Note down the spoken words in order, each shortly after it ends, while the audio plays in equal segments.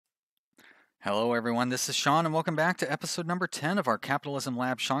Hello, everyone. This is Sean, and welcome back to episode number 10 of our Capitalism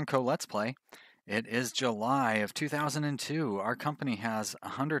Lab Sean Co. Let's Play. It is July of 2002. Our company has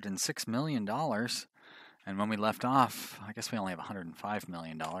 $106 million. And when we left off, I guess we only have $105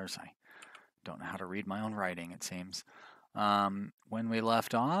 million. I don't know how to read my own writing, it seems. When we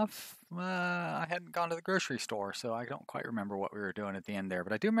left off, I hadn't gone to the grocery store, so I don't quite remember what we were doing at the end there.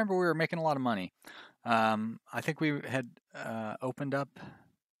 But I do remember we were making a lot of money. I think we had opened up.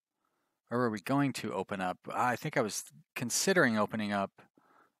 Or were we going to open up? I think I was considering opening up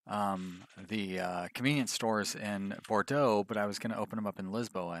the convenience stores in Bordeaux, but I was going to open them up in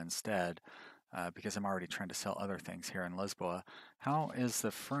Lisboa instead because I'm already trying to sell other things here in Lisboa. How is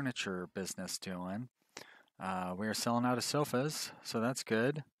the furniture business doing? We are selling out of sofas, so that's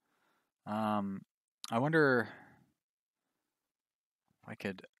good. I wonder if I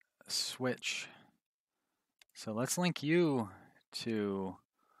could switch. So let's link you to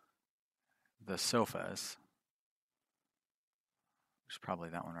the sofas, which is probably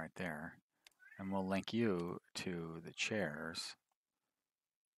that one right there, and we'll link you to the chairs,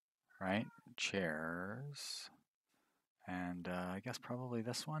 right? Chairs, and I guess probably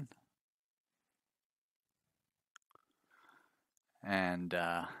this one, and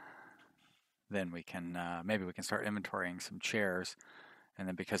then we can maybe we can start inventorying some chairs, and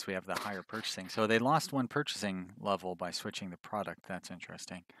then because we have the higher purchasing, so they lost one purchasing level by switching the product. That's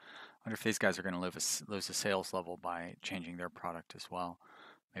interesting. I wonder if these guys are going to lose a sales level by changing their product as well.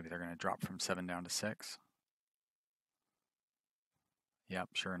 Maybe they're going to drop from 7 down to 6. Yep,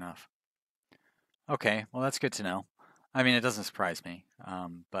 sure enough. Okay, well that's good to know. I mean, it doesn't surprise me,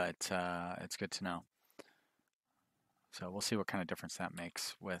 but it's good to know. So we'll see what kind of difference that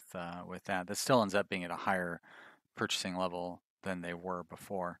makes with that. That still ends up being at a higher purchasing level than they were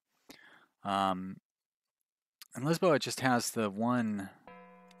before. And Lisboa just has the one.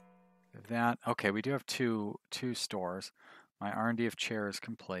 That okay, we do have two stores. My R&D of chair is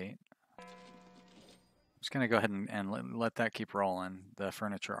complete. I'm just gonna go ahead and let that keep rolling. The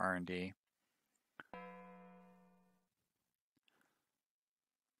furniture R&D.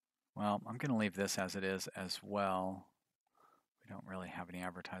 Well, I'm gonna leave this as it is as well. We don't really have any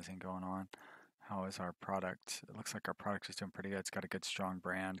advertising going on. How is our product? It looks like our product is doing pretty good. It's got a good strong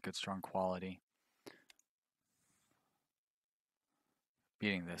brand, good strong quality.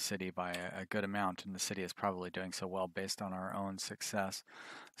 Beating the city by a good amount, and the city is probably doing so well based on our own success.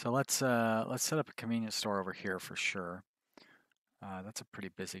 So let's set up a convenience store over here for sure. That's a pretty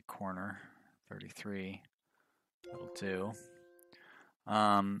busy corner. 33. That'll do.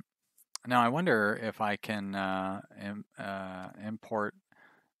 Now I wonder if I can import,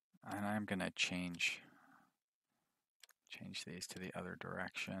 and I'm gonna change these to the other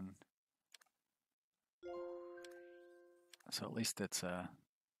direction. So at least it's a...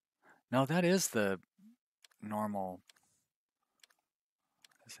 No, that is the normal,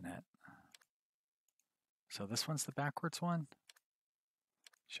 isn't it? So this one's the backwards one?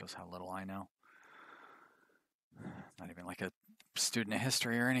 Shows how little I know. Not even like a student of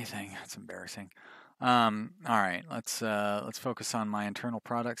history or anything. It's embarrassing. All right, let's focus on my internal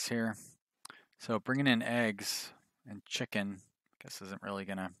products here. So bringing in eggs and chicken, I guess isn't really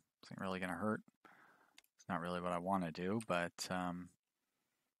gonna hurt. It's not really what I want to do, but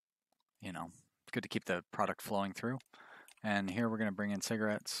you know, it's good to keep the product flowing through. And here we're going to bring in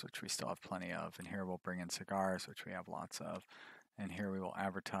cigarettes, which we still have plenty of. And here we'll bring in cigars, which we have lots of. And here we will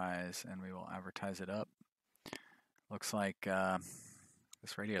advertise, and we will advertise it up. Looks like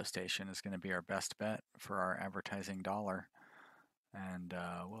this radio station is going to be our best bet for our advertising dollar. And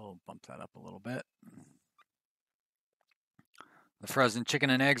we'll bump that up a little bit. The frozen chicken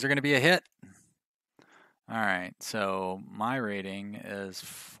and eggs are going to be a hit. All right, so my rating is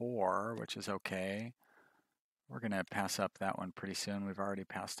 4, which is okay. We're going to pass up that one pretty soon. We've already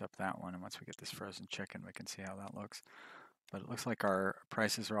passed up that one, and once we get this frozen chicken, we can see how that looks. But it looks like our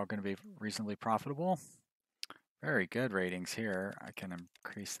prices are all going to be reasonably profitable. Very good ratings here. I can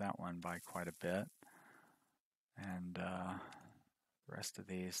increase that one by quite a bit. And the rest of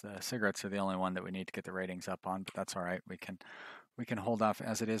these, the cigarettes are the only one that we need to get the ratings up on, but that's all right. We can hold off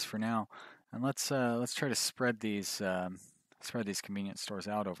as it is for now. And let's try to spread these convenience stores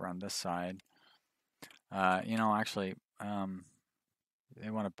out over on this side. You know, actually, they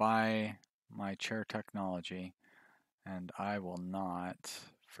want to buy my chair technology, and I will not.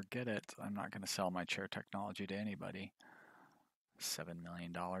 Forget it. I'm not going to sell my chair technology to anybody. $7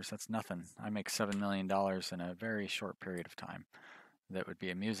 million. That's nothing. I make $7 million in a very short period of time. That would be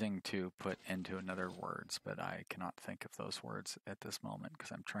amusing to put into another words, but I cannot think of those words at this moment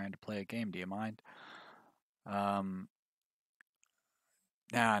because I'm trying to play a game. Do you mind?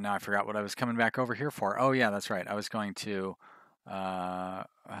 Now I forgot what I was coming back over here for. Oh yeah, that's right. I was going to,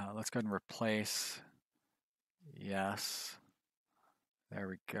 let's go ahead and replace, yes. There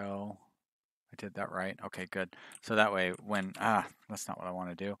we go. I did that right. Okay, good. So that way when, that's not what I want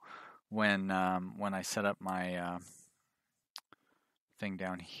to do. When I set up my thing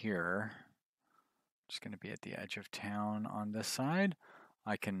down here, just going to be at the edge of town on this side,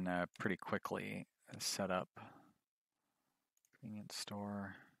 I can pretty quickly set up convenience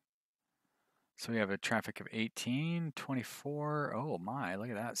store. So we have a traffic of 18, 24. Oh my, look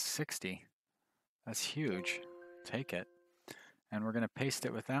at that, 60. That's huge. Take it. And we're going to paste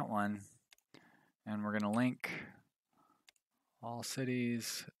it with that one. And we're going to link all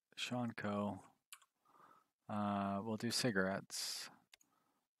cities, Sean Co. We'll do cigarettes.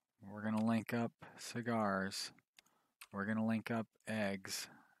 We're going to link up cigars. We're going to link up eggs.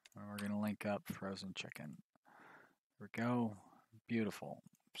 And we're going to link up frozen chicken. There we go. Beautiful.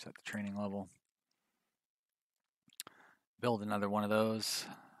 Set the training level. Build another one of those.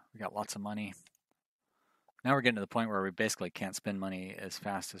 We got lots of money. Now we're getting to the point where we basically can't spend money as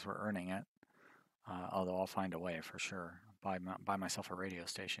fast as we're earning it. Although I'll find a way for sure. Buy myself a radio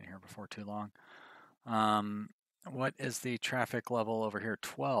station here before too long. What is the traffic level over here?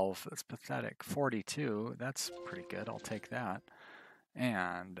 12. That's pathetic. 42. That's pretty good. I'll take that.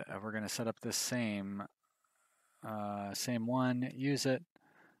 And we're going to set up this same one. Use it.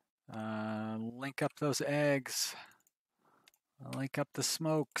 Link up those eggs. Link up the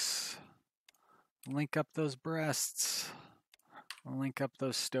smokes. Link up those breasts. Link up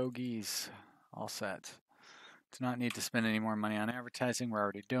those stogies. All set. Do not need to spend any more money on advertising. We're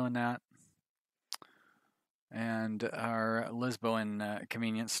already doing that. And our Lisbon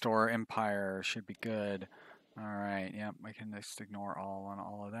convenience store empire should be good. All right, yep, we can just ignore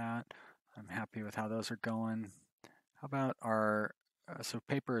all of that. I'm happy with how those are going. How about our so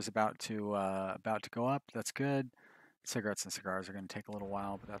paper is about to go up. That's good. Cigarettes and cigars are going to take a little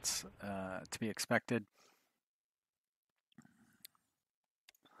while, but that's to be expected.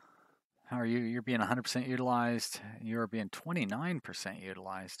 How are you? You're being 100% utilized. You're being 29%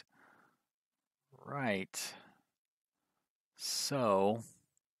 utilized. Right. So,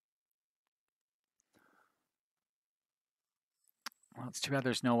 well, it's too bad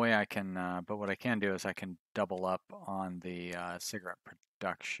there's no way I can, but what I can do is I can double up on the cigarette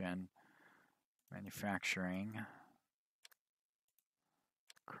production, manufacturing.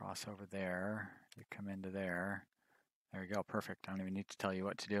 Cross over there. You come into there. There you go. Perfect. I don't even need to tell you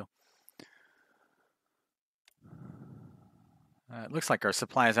what to do. It looks like our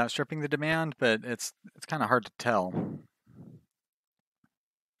supply is outstripping the demand, but it's kind of hard to tell.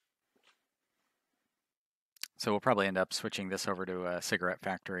 So we'll probably end up switching this over to a cigarette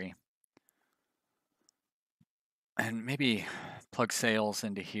factory. And maybe plug sales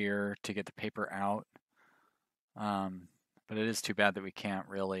into here to get the paper out. But it is too bad that we can't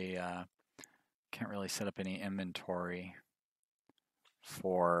really set up any inventory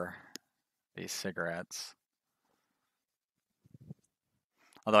for these cigarettes.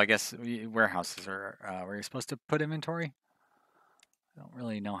 Although I guess warehouses are where you're supposed to put inventory. I don't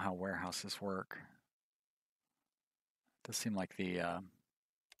really know how warehouses work. It does seem like the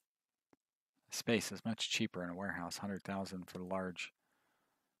space is much cheaper in a warehouse. 100,000 for the large,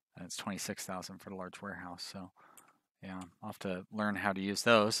 and it's 26,000 for the large warehouse. So, yeah, I'll have to learn how to use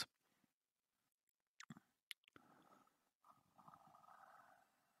those.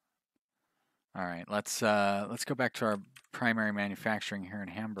 All right, let's go back to our primary manufacturing here in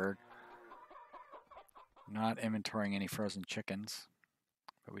Hamburg. Not inventorying any frozen chickens,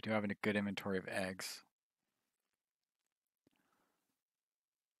 but we do have a good inventory of eggs.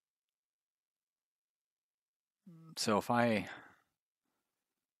 So if I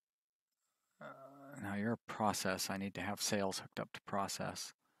now you're a process, I need to have sales hooked up to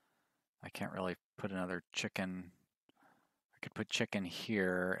process. I can't really put another chicken. I could put chicken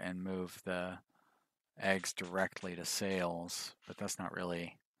here and move the eggs directly to sales, but that's not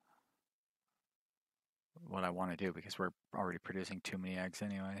really what I want to do because we're already producing too many eggs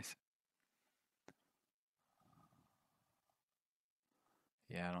anyways.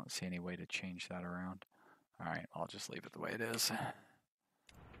 Yeah, I don't see any way to change that around. All right, I'll just leave it the way it is.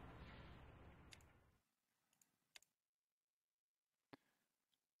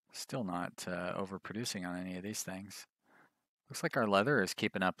 Still not overproducing on any of these things. Looks like our leather is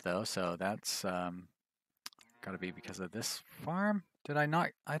keeping up though, so that's got to be because of this farm. Did I not?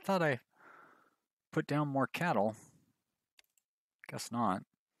 I thought I put down more cattle. Guess not.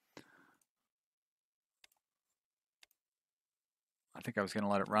 I think I was going to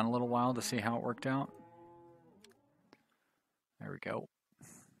let it run a little while to see how it worked out. There we go.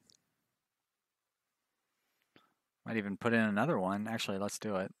 Might even put in another one. Actually, let's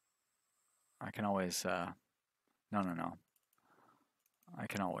do it. I can always, no. I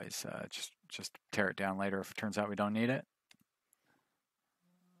can always just tear it down later if it turns out we don't need it.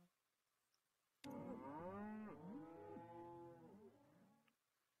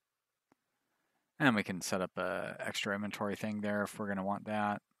 And we can set up a extra inventory thing there if we're going to want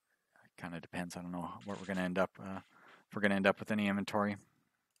that. It kind of depends. I don't know what we're going to end up, if we're going to end up with any inventory.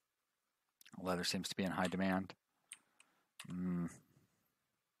 Leather seems to be in high demand.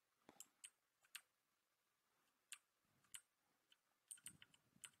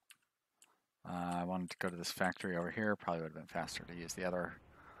 I wanted to go to this factory over here. Probably would have been faster to use the other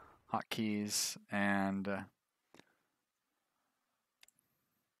hotkeys. And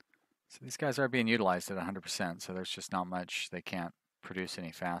so these guys are being utilized at 100%, so there's just not much. They can't produce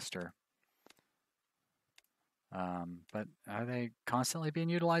any faster. But are they constantly being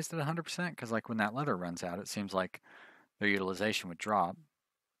utilized at 100%? Because like when that leather runs out, it seems like their utilization would drop.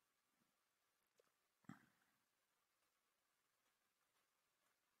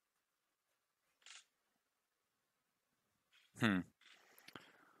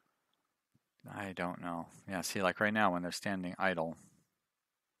 I don't know. Yeah, see, like right now when they're standing idle,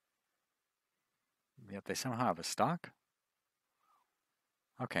 yet they somehow have a stock?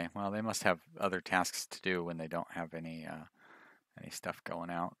 Okay, well, they must have other tasks to do when they don't have any stuff going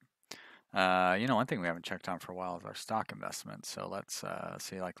out. You know, one thing we haven't checked on for a while is our stock investments. So let's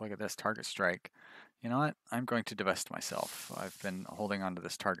see, like, look at this target strike. You know what? I'm going to divest myself. I've been holding on to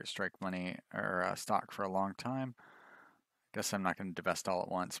this target strike money or stock for a long time. Guess I'm not going to divest all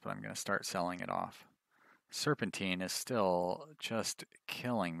at once, but I'm going to start selling it off. Serpentine is still just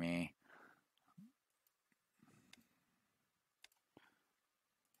killing me.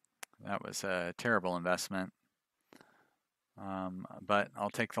 That was a terrible investment. But I'll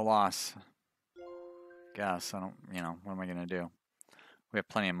take the loss. Guess I don't, you know, what am I going to do? We have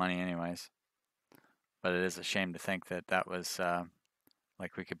plenty of money anyways. But it is a shame to think that that was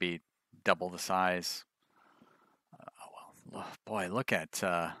like we could be double the size. Oh well, boy, look at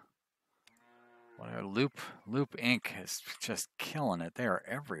what a Loop Inc. is just killing it. They are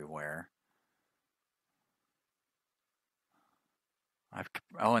everywhere.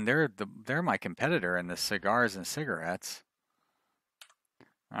 And they're my competitor in the cigars and cigarettes.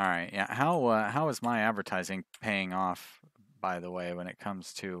 All right, yeah. How is my advertising paying off? By the way, when it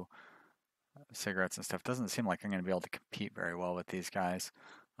comes to cigarettes and stuff, doesn't seem like I'm going to be able to compete very well with these guys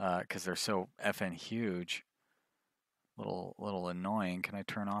because they're so effing huge. Little annoying. Can I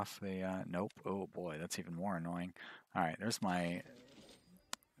turn off the? Nope. Oh boy, that's even more annoying. All right, there's my.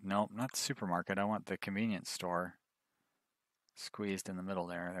 Nope, not the supermarket. I want the convenience store. Squeezed in the middle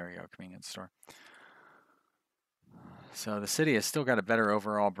there. There we go, convenience store. So the city has still got a better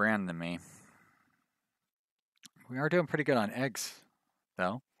overall brand than me. We are doing pretty good on eggs,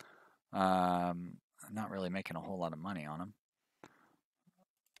 though. Not really making a whole lot of money on them.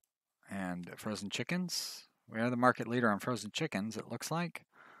 And frozen chickens. We are the market leader on frozen chickens, it looks like.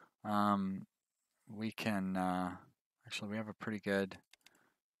 We can actually we have a pretty good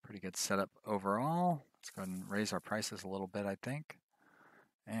setup overall. Let's go ahead and raise our prices a little bit, I think.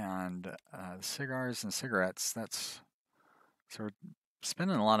 And the cigars and cigarettes, so we're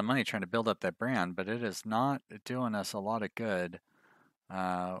spending a lot of money trying to build up that brand, but it is not doing us a lot of good.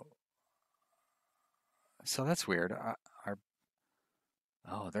 So that's weird.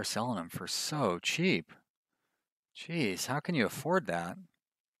 Oh, they're selling them for so cheap. Jeez, how can you afford that?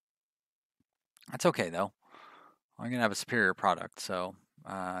 That's okay though. I'm gonna have a superior product, so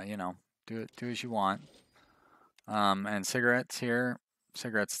you know, do as you want. And cigarettes here.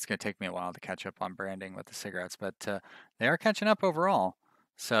 Cigarettes, it's gonna take me a while to catch up on branding with the cigarettes, but they are catching up overall.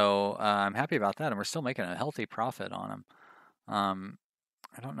 So I'm happy about that, and we're still making a healthy profit on them.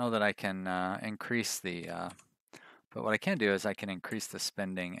 I don't know that I can increase the, but what I can do is I can increase the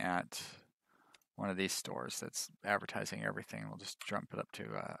spending at one of these stores that's advertising everything. We'll just jump it up to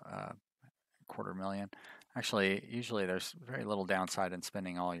 $250,000. Actually, usually there's very little downside in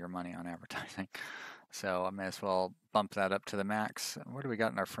spending all your money on advertising. So I may as well bump that up to the max. What do we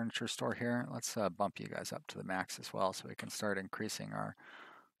got in our furniture store here? Let's bump you guys up to the max as well, so we can start increasing our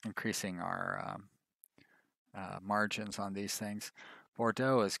margins on these things.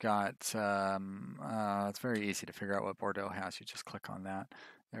 Bordeaux has got, it's very easy to figure out what Bordeaux has. You just click on that.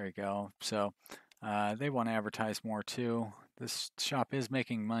 There you go. So they want to advertise more too. This shop is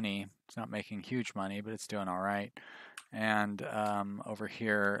making money. It's not making huge money, but it's doing all right. And over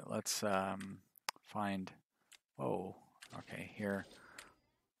here, let's find, whoa, okay, here.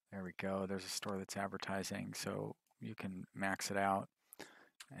 There we go. There's a store that's advertising, so you can max it out.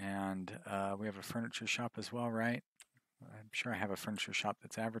 And we have a furniture shop as well, right? I'm sure I have a furniture shop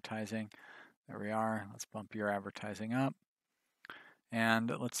that's advertising. There we are. Let's bump your advertising up.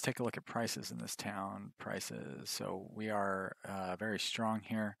 And let's take a look at prices in this town. Prices. So we are very strong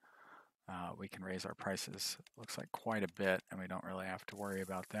here. We can raise our prices, looks like quite a bit, and we don't really have to worry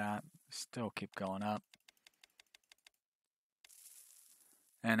about that. Still keep going up.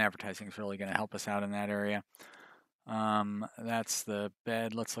 And advertising is really going to help us out in that area. That's the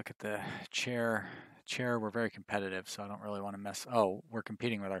bed. Let's look at the chair. Chair, we're very competitive, so I don't really want to mess. Oh, we're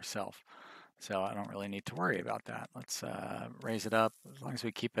competing with ourselves, so I don't really need to worry about that. Let's raise it up. As long as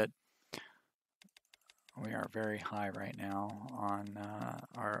we keep it, we are very high right now on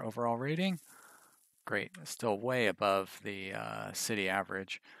our overall rating. Great, still way above the city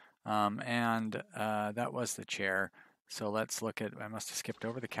average. And that was the chair. So let's look at, I must have skipped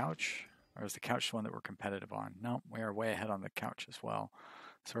over the couch. Or is the couch the one that we're competitive on? No, we are way ahead on the couch as well.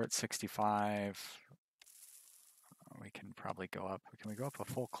 So we're at 65. We can probably go up. Can we go up a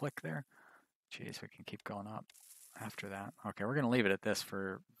full click there? Geez, we can keep going up after that. Okay, we're going to leave it at this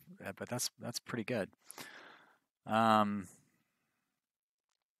for, but that's pretty good. And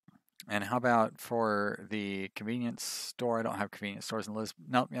how about for the convenience store? I don't have convenience stores in Lisbon.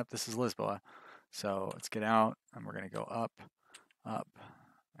 Nope, yep, this is Lisboa. So let's get out, and we're going to go up,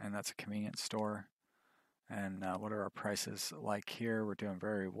 and that's a convenience store. And what are our prices like here? We're doing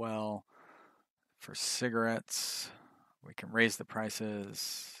very well. For cigarettes, we can raise the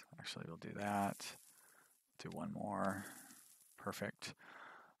prices. Actually, we'll do that. Do one more. Perfect.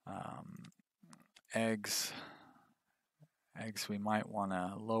 Eggs. Eggs, we might want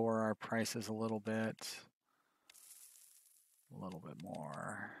to lower our prices a little bit. A little bit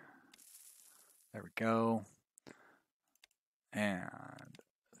more. There we go. And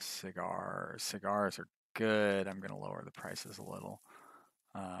cigars. Cigars are good. I'm going to lower the prices a little.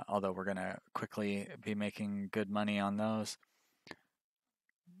 Although we're going to quickly be making good money on those.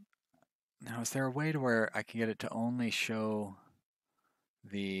 Now, is there a way to where I can get it to only show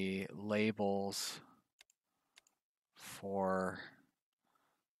the labels for,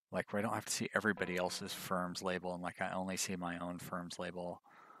 like, where I don't have to see everybody else's firm's label and like I only see my own firm's label?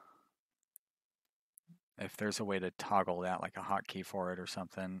 If there's a way to toggle that, like a hotkey for it or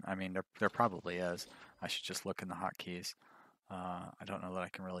something, I mean, there probably is. I should just look in the hotkeys. I don't know that I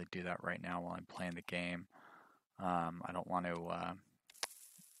can really do that right now while I'm playing the game. I don't want to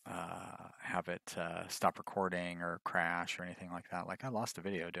have it stop recording or crash or anything like that. Like I lost a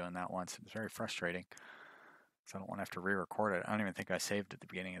video doing that once. It was very frustrating. So I don't want to have to re-record it. I don't even think I saved at the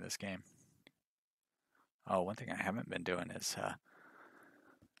beginning of this game. Oh, one thing I haven't been doing is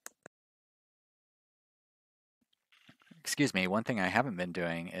excuse me, one thing I haven't been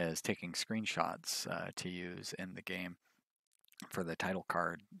doing is taking screenshots to use in the game for the title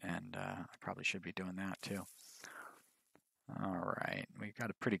card, and I probably should be doing that too. All right, we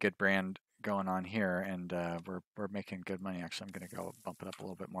got a pretty good brand going on here, and we're making good money. Actually, I'm going to go bump it up a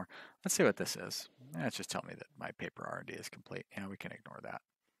little bit more. Let's see what this is. It's just tell me that my paper R&D is complete. Yeah, we can ignore that.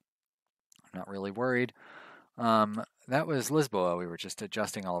 I'm not really worried. That was Lisboa. We were just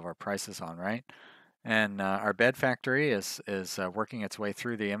adjusting all of our prices on, right? And our bed factory is working its way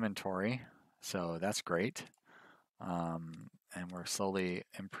through the inventory, so that's great. And we're slowly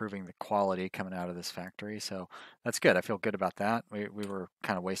improving the quality coming out of this factory, so that's good. I feel good about that. We were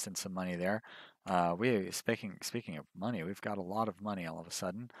kind of wasting some money there. Speaking of money, we've got a lot of money all of a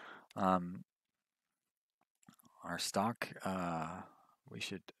sudden. Our stock, we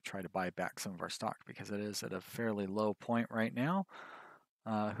should try to buy back some of our stock because it is at a fairly low point right now.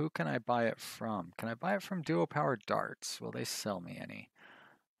 Who can I buy it from? Can I buy it from Duo Power Darts? Will they sell me any?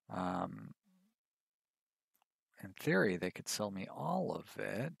 In theory, they could sell me all of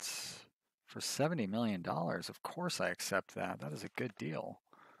it for $70 million. Of course I accept that. That is a good deal.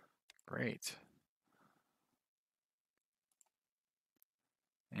 Great.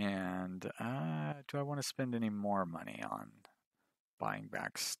 And do I want to spend any more money on buying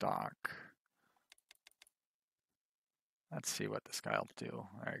back stock? Let's see what this guy will do.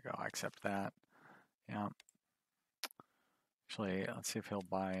 There you go. I accept that. Yeah. Actually, let's see if he'll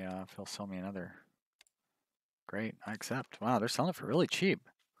buy, if he'll sell me another. Great, I accept. Wow, they're selling it for really cheap.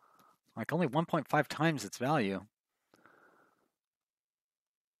 Like only 1.5 times its value.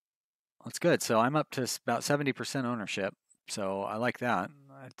 That's good. So I'm up to about 70% ownership. So I like that.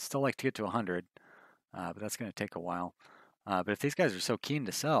 I'd still like to get to 100, but that's going to take a while. But if these guys are so keen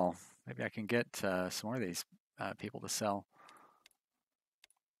to sell, maybe I can get some more of these people to sell.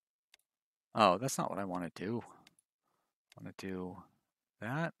 Oh, that's not what I want to do. I want to do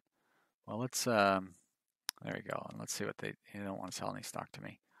that. Well, let's There you go. And let's see what they don't want to sell any stock to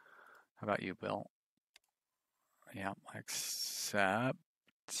me. How about you, Bill? Yeah, accept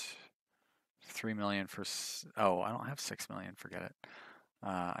 3 million for, oh, I don't have 6 million, forget it.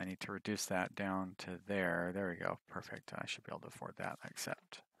 I need to reduce that down to there. There we go, perfect. I should be able to afford that,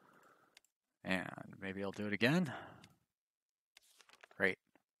 accept. And maybe I'll do it again. Great.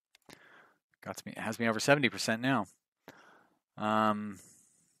 Got me, it has me over 70% now.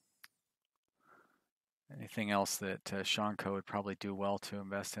 Anything else that Sean Co would probably do well to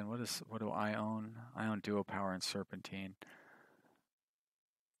invest in? What do I own? I own Duo Power and Serpentine.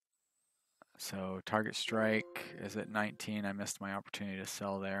 So target strike is at 19. I missed my opportunity to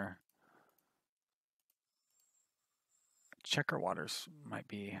sell there. Checker Waters might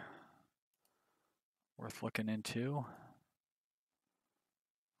be worth looking into.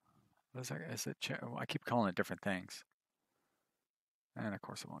 What is that? Is it? I keep calling it different things. And of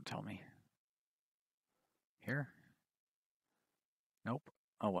course it won't tell me. Here? Nope.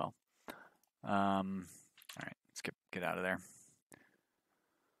 Oh well. All right, let's get out of there.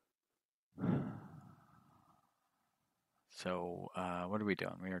 So what are we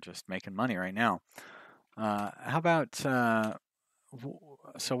doing? We are just making money right now. How about so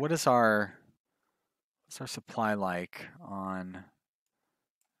what's our supply like on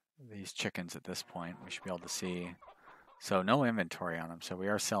these chickens at this point? We should be able to see. So no inventory on them, so we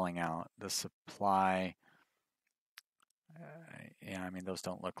are selling out. The supply, yeah, I mean, those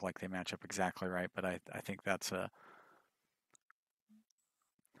don't look like they match up exactly right, but I think that's a...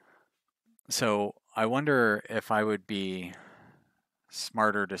 So I wonder if I would be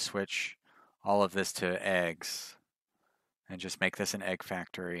smarter to switch all of this to eggs and just make this an egg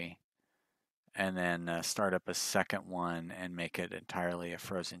factory and then start up a second one and make it entirely a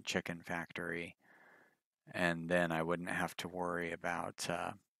frozen chicken factory. And then I wouldn't have to worry about,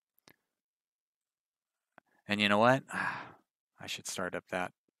 and you know what? I should start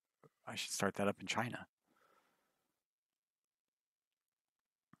that up in China.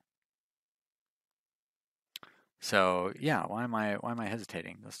 So yeah, why am I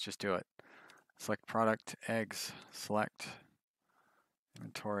hesitating? Let's just do it. Select product, eggs, select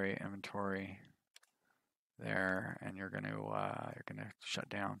inventory there, and you're gonna shut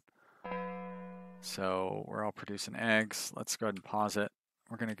down. So we're all producing eggs. Let's go ahead and pause it.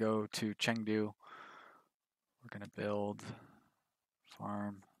 We're gonna go to Chengdu. We're gonna build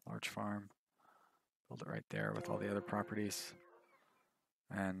farm, large farm. Build it right there with all the other properties.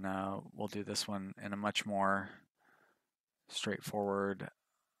 And we'll do this one in a much more straightforward,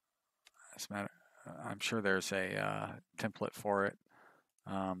 as a matter, I'm sure there's a template for it.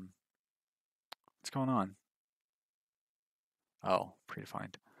 What's going on? Oh,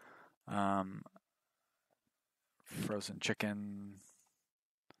 predefined. Frozen chicken.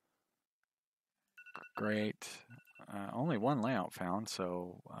 Great. Only one layout found,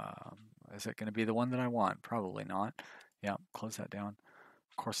 so is it going to be the one that I want? Probably not. Yeah, close that down.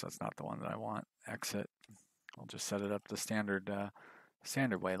 Of course, that's not the one that I want. Exit. I'll just set it up the standard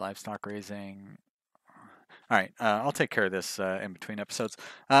way, livestock raising. All right, I'll take care of this in between episodes.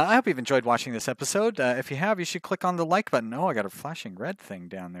 I hope you've enjoyed watching this episode. If you have, you should click on the like button. Oh, I got a flashing red thing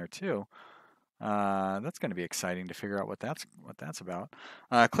down there too. That's going to be exciting to figure out what that's about.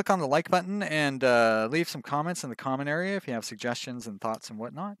 Click on the like button and leave some comments in the comment area if you have suggestions and thoughts and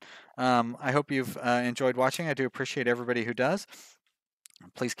whatnot. I hope you've enjoyed watching. I do appreciate everybody who does.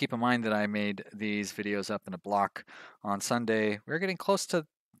 Please keep in mind that I made these videos up in a block on Sunday. We're getting close to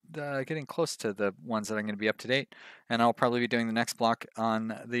the ones that I'm going to be up to date, and I'll probably be doing the next block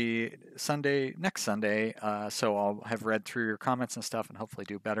on the next Sunday. So I'll have read through your comments and stuff, and hopefully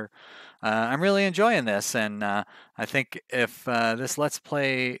do better. I'm really enjoying this, and I think if this Let's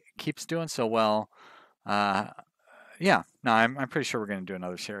Play keeps doing so well, yeah, no, I'm pretty sure we're going to do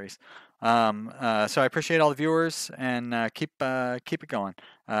another series. So I appreciate all the viewers, and keep it going.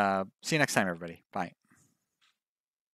 See you next time, everybody. Bye.